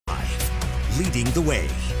leading the way.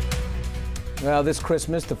 Well, this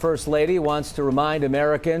Christmas, the First Lady wants to remind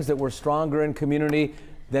Americans that we're stronger in community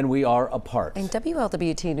than we are apart. And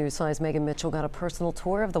WLWT News 5's Megan Mitchell got a personal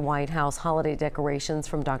tour of the White House holiday decorations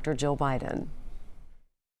from Dr. Jill Biden.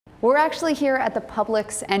 We're actually here at the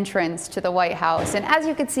public's entrance to the White House, and as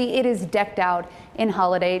you can see, it is decked out in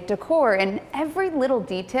holiday decor, and every little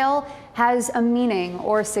detail has a meaning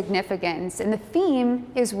or significance, and the theme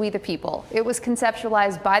is We the People. It was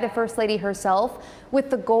conceptualized by the First Lady herself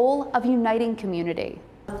with the goal of uniting community.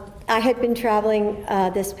 I had been traveling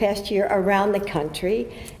this past year around the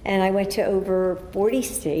country, and I went to over 40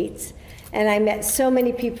 states. And I met so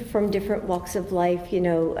many people from different walks of life. You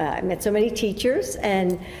know, I met so many teachers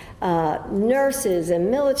and nurses and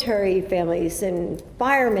military families and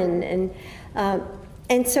firemen.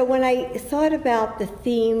 And so when I thought about the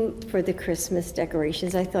theme for the Christmas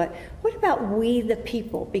decorations, I thought, what about we the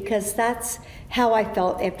people? Because that's how I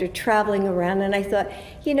felt after traveling around. And I thought,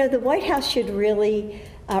 you know, the White House should really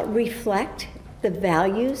reflect the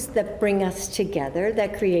values that bring us together,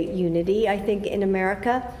 that create unity, I think, in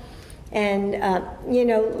America. And, you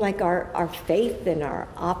know, like our faith and our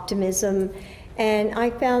optimism. And I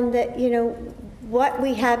found that, you know, what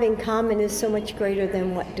we have in common is so much greater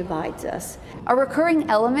than what divides us. A recurring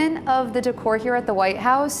element of the decor here at the White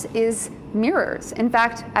House is mirrors. In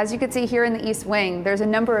fact, as you can see here in the East Wing, there's a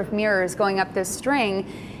number of mirrors going up this string.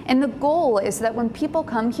 And the goal is that when people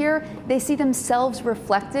come here, they see themselves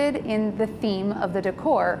reflected in the theme of the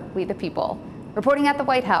decor, We the People. Reporting at the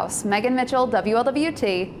White House, Megan Mitchell,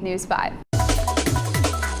 WLWT News 5.